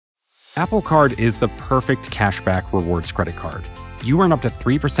Apple Card is the perfect cashback rewards credit card. You earn up to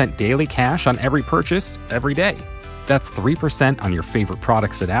 3% daily cash on every purchase every day. That's 3% on your favorite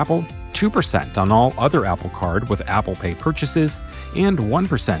products at Apple, 2% on all other Apple Card with Apple Pay purchases, and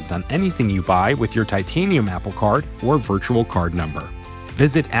 1% on anything you buy with your titanium Apple Card or virtual card number.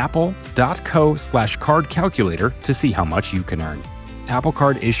 Visit apple.co/card calculator to see how much you can earn. Apple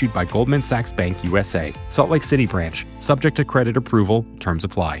Card issued by Goldman Sachs Bank USA, Salt Lake City branch, subject to credit approval, terms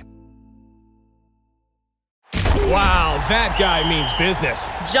apply. Wow, that guy means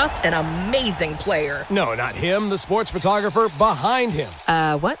business. Just an amazing player. No, not him, the sports photographer behind him.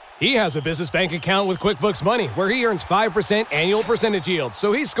 What? He has a business bank account with QuickBooks Money where he earns 5% annual percentage yield,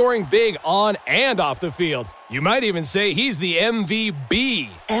 so he's scoring big on and off the field. You might even say he's the MVB.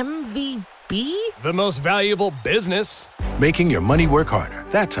 MVB? The most valuable business. Making your money work harder.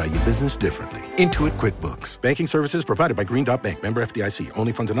 That's how you business differently. Intuit QuickBooks. Banking services provided by Green Dot Bank. Member FDIC.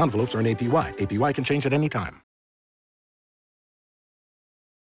 Only funds and envelopes earn APY. APY can change at any time.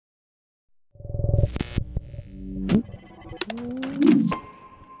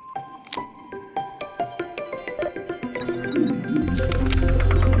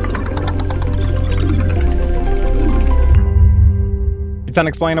 It's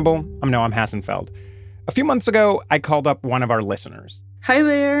Unexplainable. I'm Noam Hassenfeld. A few months ago, I called up one of our listeners. Hi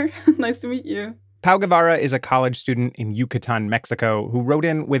there. Nice to meet you. Pau Guevara is a college student in Yucatan, Mexico, who wrote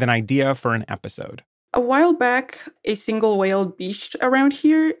in with an idea for an episode. A while back, a single whale beached around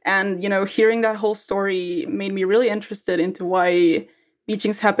here. And, hearing that whole story made me really interested into why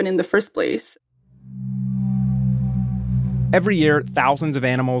beachings happen in the first place. Every year, thousands of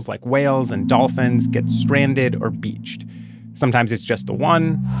animals like whales and dolphins get stranded or beached. Sometimes it's just the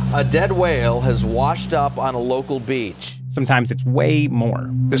one. A dead whale has washed up on a local beach. Sometimes it's way more.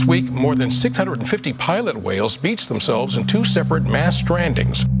 This week, more than 650 pilot whales beached themselves in 2 separate mass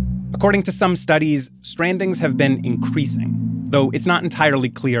strandings. According to some studies, strandings have been increasing, though it's not entirely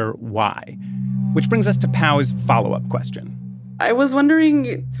clear why. Which brings us to Pau's follow-up question. I was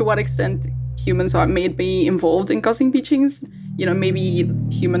wondering to what extent humans may be involved in causing beachings. Maybe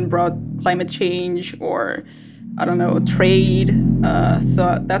human-brought climate change or, trade.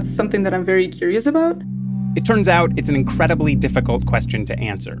 So that's something that I'm very curious about. It turns out it's an incredibly difficult question to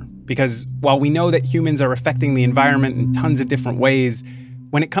answer, because while we know that humans are affecting the environment in tons of different ways,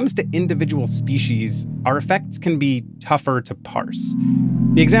 when it comes to individual species, our effects can be tougher to parse.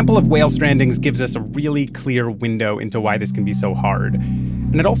 The example of whale strandings gives us a really clear window into why this can be so hard.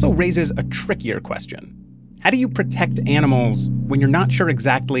 And it also raises a trickier question. How do you protect animals when you're not sure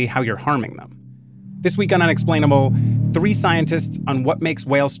exactly how you're harming them? This week on Unexplainable, 3 scientists on what makes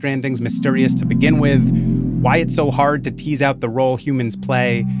whale strandings mysterious to begin with, why it's so hard to tease out the role humans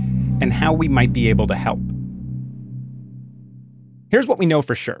play, and how we might be able to help. Here's what we know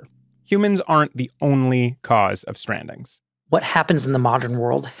for sure. Humans aren't the only cause of strandings. What happens in the modern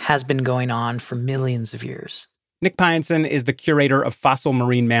world has been going on for millions of years. Nick Pienson is the curator of fossil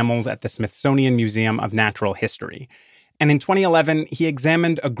marine mammals at the Smithsonian Museum of Natural History. And in 2011, he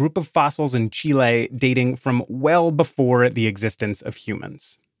examined a group of fossils in Chile dating from well before the existence of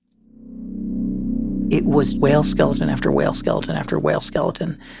humans. It was whale skeleton after whale skeleton after whale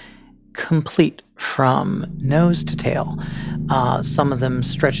skeleton, complete from nose to tail. Some of them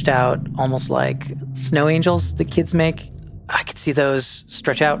stretched out almost like snow angels that kids make. I could see those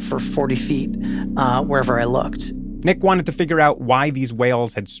stretch out for 40 feet wherever I looked. Nick wanted to figure out why these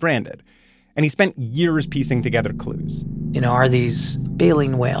whales had stranded, and he spent years piecing together clues. Are these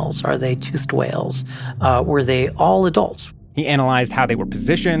baleen whales? Are they toothed whales? Were they all adults? He analyzed how they were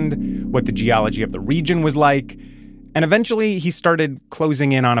positioned, what the geology of the region was like, and eventually he started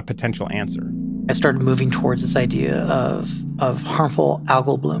closing in on a potential answer. I started moving towards this idea of harmful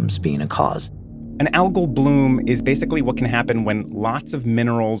algal blooms being a cause. An algal bloom is basically what can happen when lots of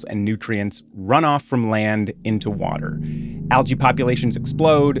minerals and nutrients run off from land into water. Algae populations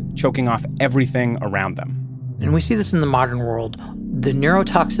explode, choking off everything around them. And we see this in the modern world. The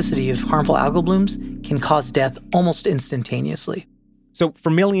neurotoxicity of harmful algal blooms can cause death almost instantaneously. So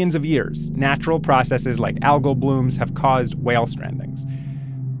for millions of years, natural processes like algal blooms have caused whale strandings.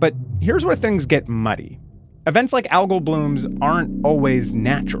 But here's where things get muddy. Events like algal blooms aren't always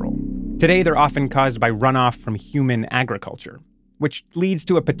natural. Today, they're often caused by runoff from human agriculture, which leads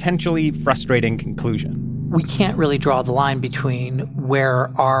to a potentially frustrating conclusion. We can't really draw the line between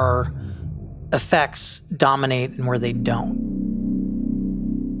where our effects dominate and where they don't.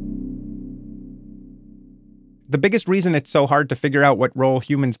 The biggest reason it's so hard to figure out what role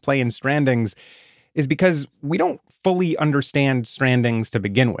humans play in strandings is because we don't fully understand strandings to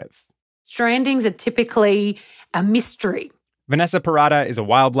begin with. Strandings are typically a mystery. Vanessa Parada is a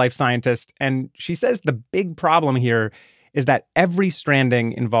wildlife scientist, and she says the big problem here is that every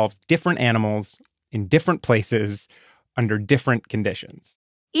stranding involves different animals in different places under different conditions.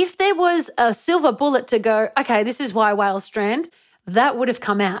 If there was a silver bullet to go, okay, this is why whales strand, that would have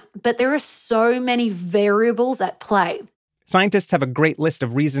come out. But there are so many variables at play. Scientists have a great list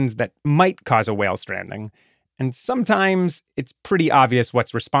of reasons that might cause a whale stranding, and sometimes it's pretty obvious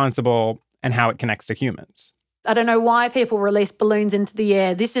what's responsible and how it connects to humans. I don't know why people release balloons into the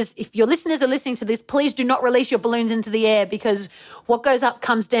air. If your listeners are listening to this, please do not release your balloons into the air because what goes up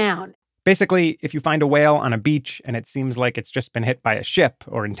comes down. Basically, if you find a whale on a beach and it seems like it's just been hit by a ship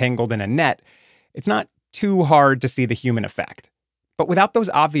or entangled in a net, it's not too hard to see the human effect. But without those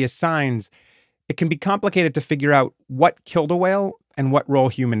obvious signs, it can be complicated to figure out what killed a whale and what role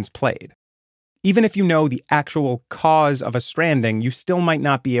humans played. Even if you know the actual cause of a stranding, you still might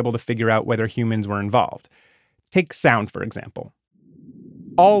not be able to figure out whether humans were involved. Take sound, for example.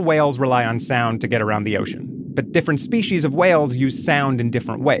 All whales rely on sound to get around the ocean, but different species of whales use sound in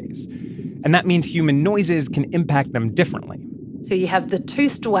different ways. And that means human noises can impact them differently. So you have the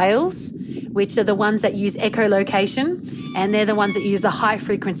toothed whales, which are the ones that use echolocation, and they're the ones that use the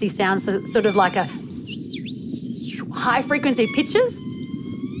high-frequency sounds, so sort of like a high-frequency pitches.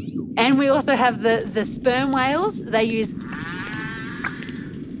 And we also have the sperm whales. They use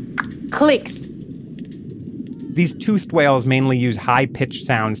clicks. These toothed whales mainly use high-pitched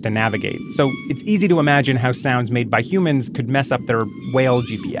sounds to navigate, so it's easy to imagine how sounds made by humans could mess up their whale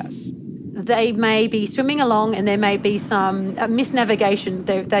GPS. They may be swimming along and there may be some misnavigation.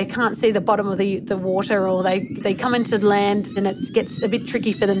 They can't see the bottom of the water, or they come into land and it gets a bit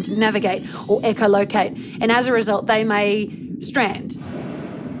tricky for them to navigate or echolocate. And as a result, they may strand.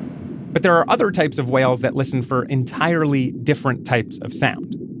 But there are other types of whales that listen for entirely different types of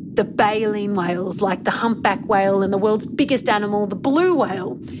sound. The baleen whales, like the humpback whale and the world's biggest animal, the blue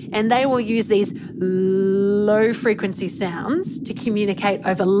whale. And they will use these low-frequency sounds to communicate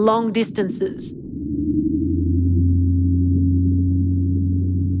over long distances.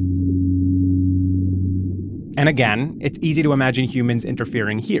 And again, it's easy to imagine humans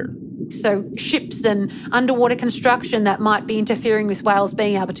interfering here. So ships and underwater construction that might be interfering with whales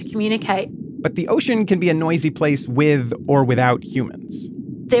being able to communicate. But the ocean can be a noisy place with or without humans.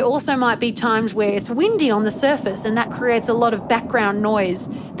 There also might be times where it's windy on the surface and that creates a lot of background noise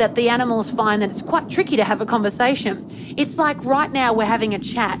that the animals find that it's quite tricky to have a conversation. It's like right now we're having a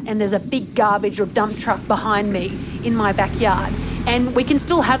chat and there's a big garbage or dump truck behind me in my backyard. And we can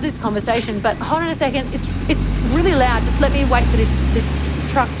still have this conversation, but hold on a second, it's really loud. Just let me wait for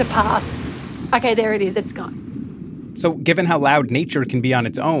this truck to pass. Okay, there it is, it's gone. So given how loud nature can be on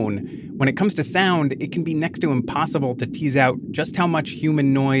its own, when it comes to sound, it can be next to impossible to tease out just how much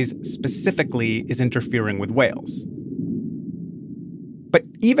human noise specifically is interfering with whales. But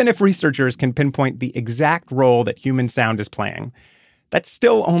even if researchers can pinpoint the exact role that human sound is playing, that's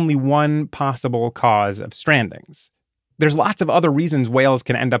still only one possible cause of strandings. There's lots of other reasons whales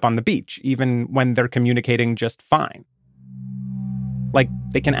can end up on the beach, even when they're communicating just fine. Like,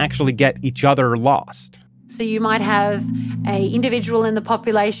 they can actually get each other lost. So you might have an individual in the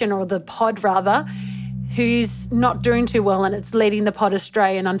population, or the pod rather, who's not doing too well and it's leading the pod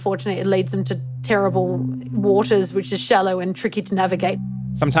astray, and unfortunately it leads them to terrible waters, which is shallow and tricky to navigate.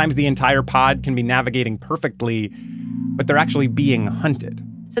 Sometimes the entire pod can be navigating perfectly, but they're actually being hunted.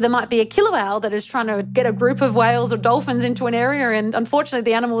 So there might be a killer whale that is trying to get a group of whales or dolphins into an area, and unfortunately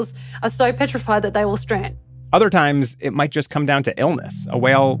the animals are so petrified that they will strand. Other times, it might just come down to illness. A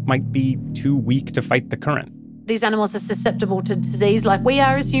whale might be too weak to fight the current. These animals are susceptible to disease like we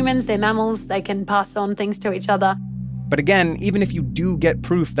are as humans. They're mammals. They can pass on things to each other. But again, even if you do get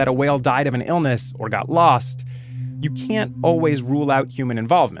proof that a whale died of an illness or got lost, you can't always rule out human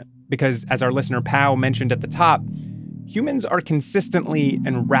involvement. Because as our listener Pau mentioned at the top, humans are consistently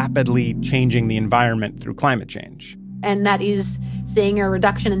and rapidly changing the environment through climate change. And that is seeing a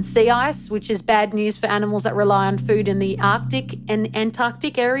reduction in sea ice, which is bad news for animals that rely on food in the Arctic and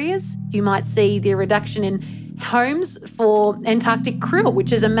Antarctic areas. You might see the reduction in homes for Antarctic krill,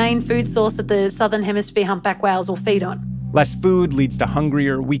 which is a main food source that the Southern Hemisphere humpback whales will feed on. Less food leads to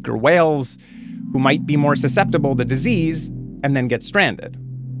hungrier, weaker whales who might be more susceptible to disease and then get stranded.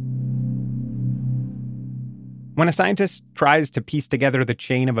 When a scientist tries to piece together the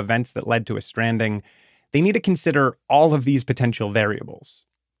chain of events that led to a stranding, they need to consider all of these potential variables.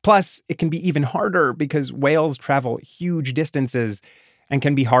 Plus, it can be even harder because whales travel huge distances and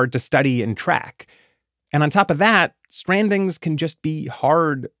can be hard to study and track. And on top of that, strandings can just be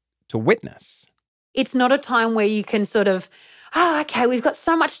hard to witness. It's not a time where you can sort of okay, we've got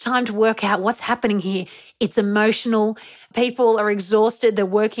so much time to work out what's happening here. It's emotional. People are exhausted. They're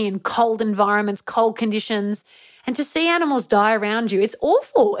working in cold environments, cold conditions. And to see animals die around you, it's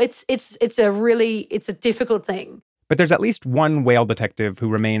awful. It's a difficult thing. But there's at least one whale detective who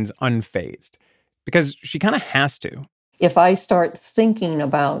remains unfazed, because she kind of has to. If I start thinking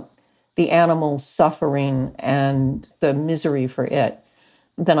about the animal's suffering and the misery for it,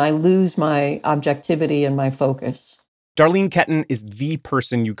 then I lose my objectivity and my focus. Darlene Ketten is the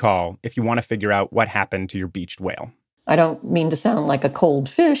person you call if you want to figure out what happened to your beached whale. I don't mean to sound like a cold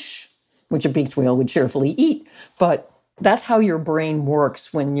fish, which a beaked whale would cheerfully eat, but that's how your brain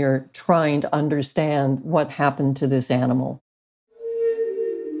works when you're trying to understand what happened to this animal.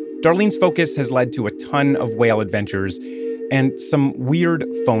 Darlene's focus has led to a ton of whale adventures and some weird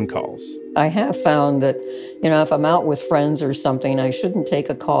phone calls. I have found that, if I'm out with friends or something, I shouldn't take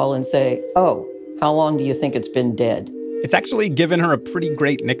a call and say, "Oh, how long do you think it's been dead?" It's actually given her a pretty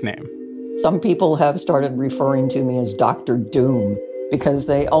great nickname. Some people have started referring to me as Dr. Doom because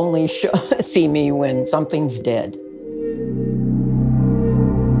they only see me when something's dead.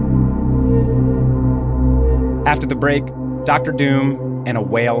 After the break, Dr. Doom and a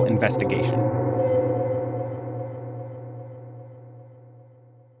whale investigation.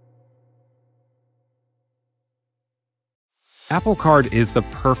 Apple Card is the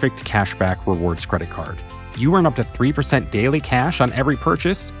perfect cashback rewards credit card. You earn up to 3% daily cash on every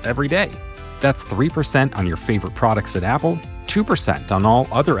purchase every day. That's 3% on your favorite products at Apple, 2% on all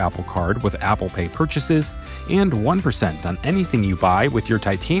other Apple Card with Apple Pay purchases, and 1% on anything you buy with your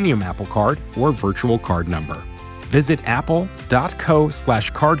titanium Apple Card or virtual card number. Visit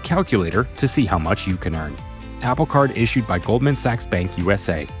apple.co/card calculator to see how much you can earn. Apple Card issued by Goldman Sachs Bank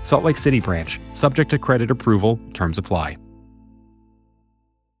USA, Salt Lake City branch, subject to credit approval, terms apply.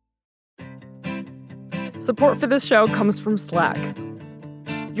 Support for this show comes from Slack.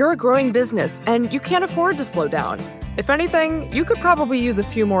 You're a growing business, and you can't afford to slow down. If anything, you could probably use a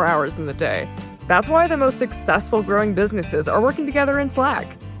few more hours in the day. That's why the most successful growing businesses are working together in Slack.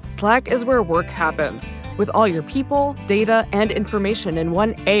 Slack is where work happens, with all your people, data, and information in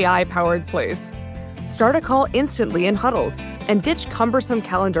one AI-powered place. Start a call instantly in huddles and ditch cumbersome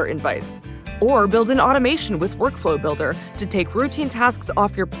calendar invites. Or build an automation with Workflow Builder to take routine tasks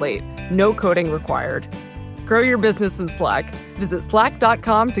off your plate. No coding required. Grow your business in Slack. Visit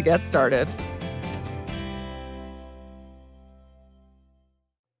slack.com to get started.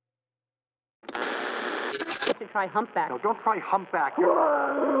 To try humpback. No, don't try humpback.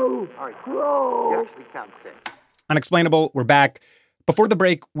 Whoa! All right. Whoa! Yes, we can say. Unexplainable, we're back. Before the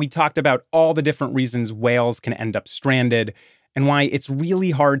break, we talked about all the different reasons whales can end up stranded and why it's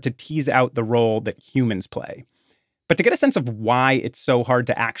really hard to tease out the role that humans play. But to get a sense of why it's so hard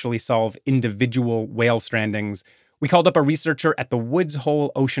to actually solve individual whale strandings, we called up a researcher at the Woods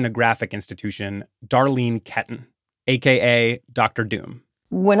Hole Oceanographic Institution, Darlene Ketten, a.k.a. Dr. Doom.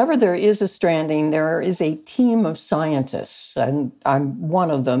 Whenever there is a stranding, there is a team of scientists, and I'm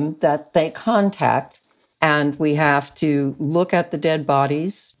one of them, that they contact, and we have to look at the dead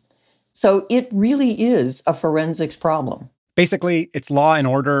bodies. So it really is a forensics problem. Basically, it's law and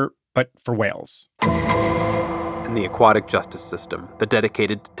order, but for whales. In the aquatic justice system, the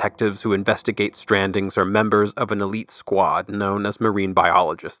dedicated detectives who investigate strandings are members of an elite squad known as marine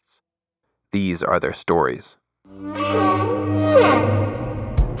biologists. These are their stories.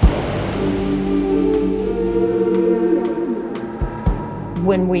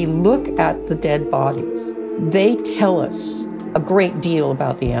 When we look at the dead bodies, they tell us a great deal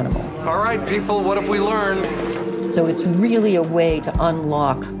about the animal. All right, people, what have we learned? So it's really a way to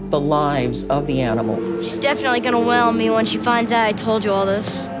unlock the lives of the animal. She's definitely gonna wail me when she finds out I told you all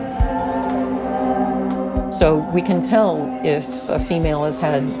this. So we can tell if a female has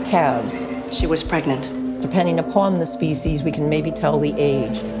had calves. She was pregnant. Depending upon the species, we can maybe tell the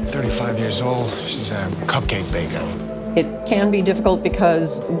age. 35 years old, she's a cupcake baker. It can be difficult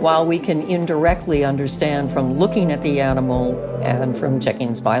because while we can indirectly understand from looking at the animal and from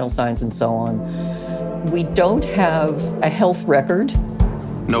checking its vital signs and so on, we don't have a health record.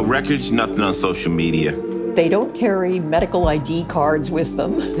 No records, nothing on social media. They don't carry medical ID cards with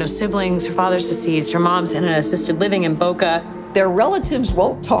them. No siblings, her father's deceased, her mom's in an assisted living in Boca. Their relatives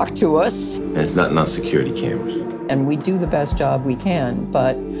won't talk to us. There's nothing on security cameras. And we do the best job we can,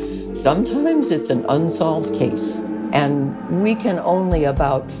 but sometimes it's an unsolved case. And we can only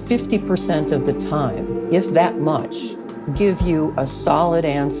about 50% of the time, if that much, give you a solid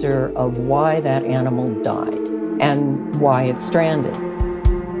answer of why that animal died and why it's stranded.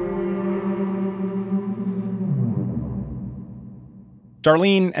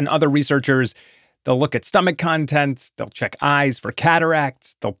 Darlene and other researchers, They'll look at stomach contents, they'll check eyes for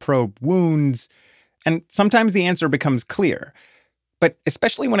cataracts, they'll probe wounds, and sometimes the answer becomes clear. But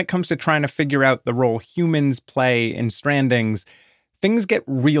especially when it comes to trying to figure out the role humans play in strandings, things get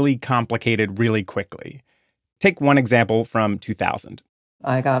really complicated really quickly. Take one example from 2000.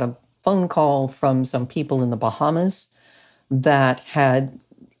 I got a phone call from some people in the Bahamas that had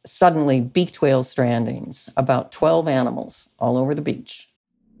suddenly beaked whale strandings, about 12 animals all over the beach.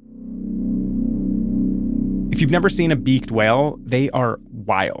 If you've never seen a beaked whale, they are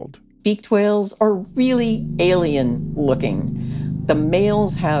wild. Beaked whales are really alien looking. The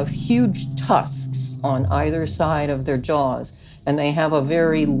males have huge tusks on either side of their jaws, and they have a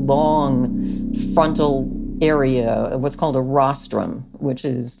very long frontal area, what's called a rostrum, which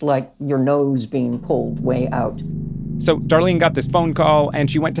is like your nose being pulled way out. So Darlene got this phone call, and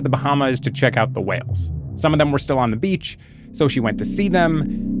she went to the Bahamas to check out the whales. Some of them were still on the beach, so she went to see them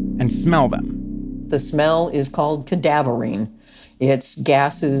and smell them. The smell is called cadaverine. It's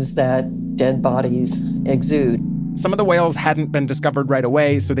gases that dead bodies exude. Some of the whales hadn't been discovered right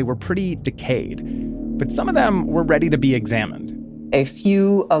away, so they were pretty decayed. But some of them were ready to be examined. A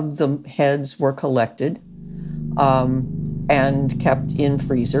few of the heads were collected and kept in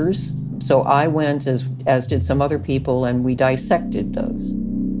freezers. So I went, as did some other people, and we dissected those.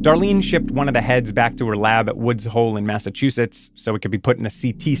 Darlene shipped one of the heads back to her lab at Woods Hole in Massachusetts so it could be put in a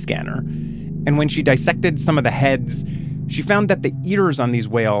CT scanner. And when she dissected some of the heads, she found that the ears on these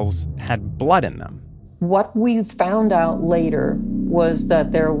whales had blood in them. What we found out later was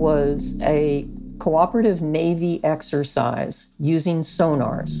that there was a cooperative Navy exercise using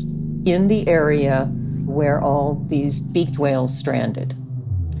sonars in the area where all these beaked whales stranded.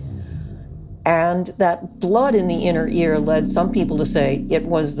 And that blood in the inner ear led some people to say it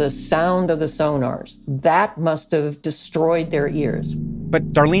was the sound of the sonars. That must have destroyed their ears.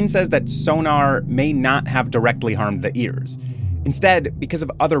 But Darlene says that sonar may not have directly harmed the ears. Instead, because of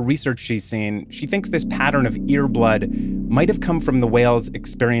other research she's seen, she thinks this pattern of ear blood might have come from the whales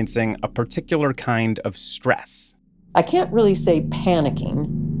experiencing a particular kind of stress. I can't really say panicking,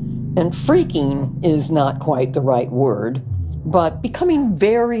 and freaking is not quite the right word, but becoming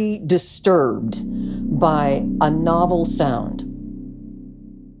very disturbed by a novel sound.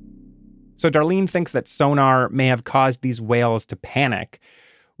 So Darlene thinks that sonar may have caused these whales to panic,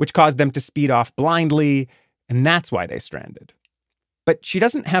 which caused them to speed off blindly, and that's why they stranded. But she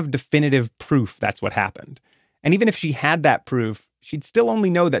doesn't have definitive proof that's what happened. And even if she had that proof, she'd still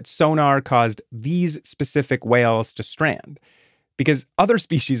only know that sonar caused these specific whales to strand, because other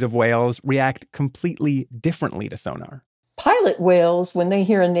species of whales react completely differently to sonar. Pilot whales, when they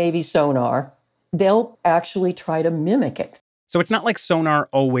hear a Navy sonar, they'll actually try to mimic it. So it's not like sonar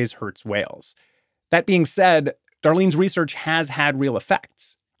always hurts whales. That being said, Darlene's research has had real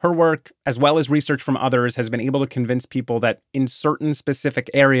effects. Her work, as well as research from others, has been able to convince people that in certain specific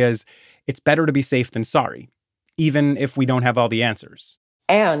areas, it's better to be safe than sorry, even if we don't have all the answers.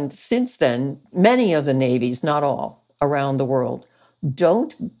 And since then, many of the navies, not all, around the world,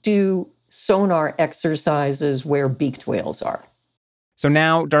 don't do sonar exercises where beaked whales are. So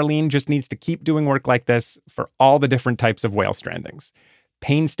now Darlene just needs to keep doing work like this for all the different types of whale strandings,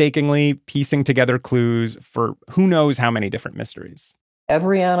 painstakingly piecing together clues for who knows how many different mysteries.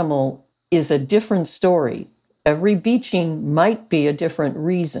 Every animal is a different story. Every beaching might be a different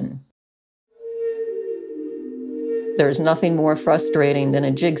reason. There's nothing more frustrating than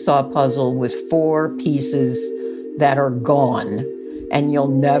a jigsaw puzzle with 4 pieces that are gone, and you'll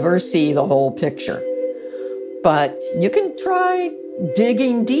never see the whole picture. But you can try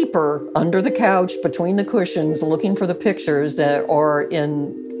digging deeper under the couch, between the cushions, looking for the pictures, or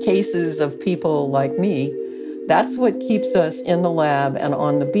in cases of people like me, that's what keeps us in the lab and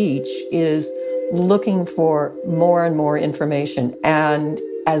on the beach, is looking for more and more information. And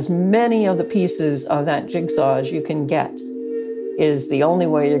as many of the pieces of that jigsaw as you can get is the only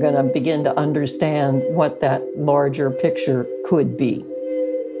way you're going to begin to understand what that larger picture could be.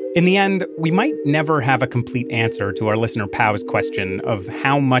 In the end, we might never have a complete answer to our listener Pau's question of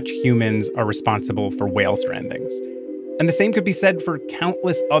how much humans are responsible for whale strandings. And the same could be said for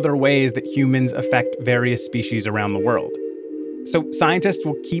countless other ways that humans affect various species around the world. So scientists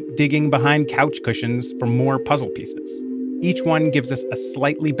will keep digging behind couch cushions for more puzzle pieces. Each one gives us a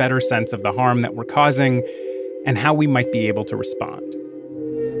slightly better sense of the harm that we're causing and how we might be able to respond.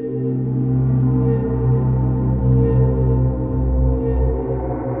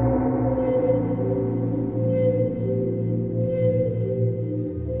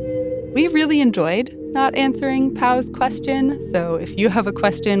 We really enjoyed not answering Pau's question, so if you have a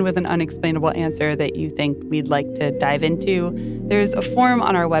question with an unexplainable answer that you think we'd like to dive into, there's a form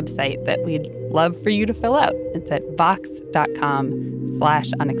on our website that we'd love for you to fill out. It's at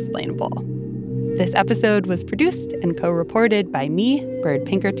vox.com/unexplainable. This episode was produced and co-reported by me, Bird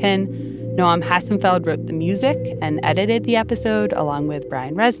Pinkerton. Noam Hassenfeld wrote the music and edited the episode along with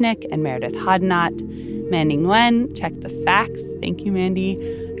Brian Resnick and Meredith Hodnott. Mandy Nguyen checked the facts. Thank you, Mandy.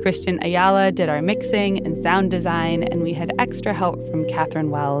 Christian Ayala did our mixing and sound design, and we had extra help from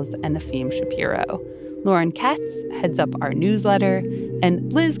Catherine Wells and Nafim Shapiro. Lauren Katz heads up our newsletter,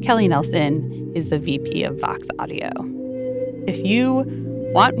 and Liz Kelly-Nelson is the VP of Vox Audio. If you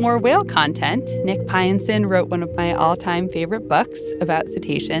want more whale content, Nick Pyenson wrote one of my all-time favorite books about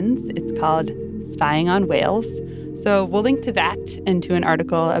cetaceans. It's called Spying on Whales. So we'll link to that and to an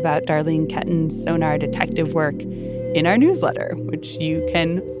article about Darlene Ketten's sonar detective work in our newsletter, which you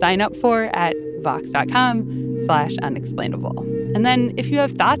can sign up for at vox.com/unexplainable. And then if you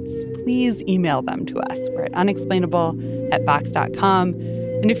have thoughts, please email them to us. We're at unexplainable@vox.com.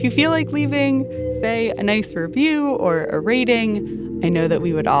 And if you feel like leaving, say, a nice review or a rating, I know that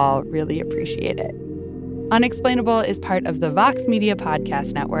we would all really appreciate it. Unexplainable is part of the Vox Media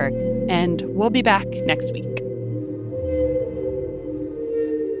Podcast Network, and we'll be back next week.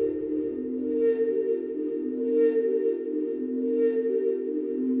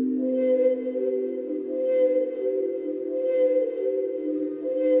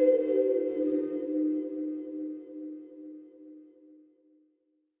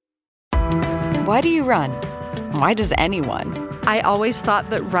 Why do you run? Why does anyone? I always thought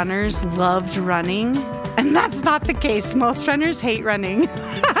that runners loved running, and that's not the case. Most runners hate running,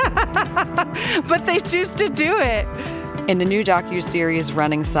 but they choose to do it. In the new docuseries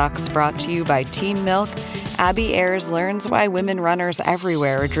Running Sucks, brought to you by Team Milk, Abby Ayers learns why women runners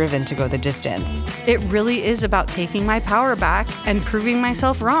everywhere are driven to go the distance. It really is about taking my power back and proving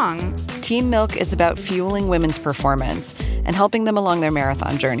myself wrong. Team Milk is about fueling women's performance and helping them along their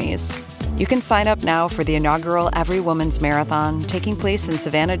marathon journeys. You can sign up now for the inaugural Every Woman's Marathon taking place in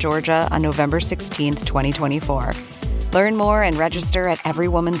Savannah, Georgia on November 16th, 2024. Learn more and register at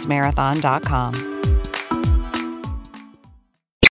everywomansmarathon.com.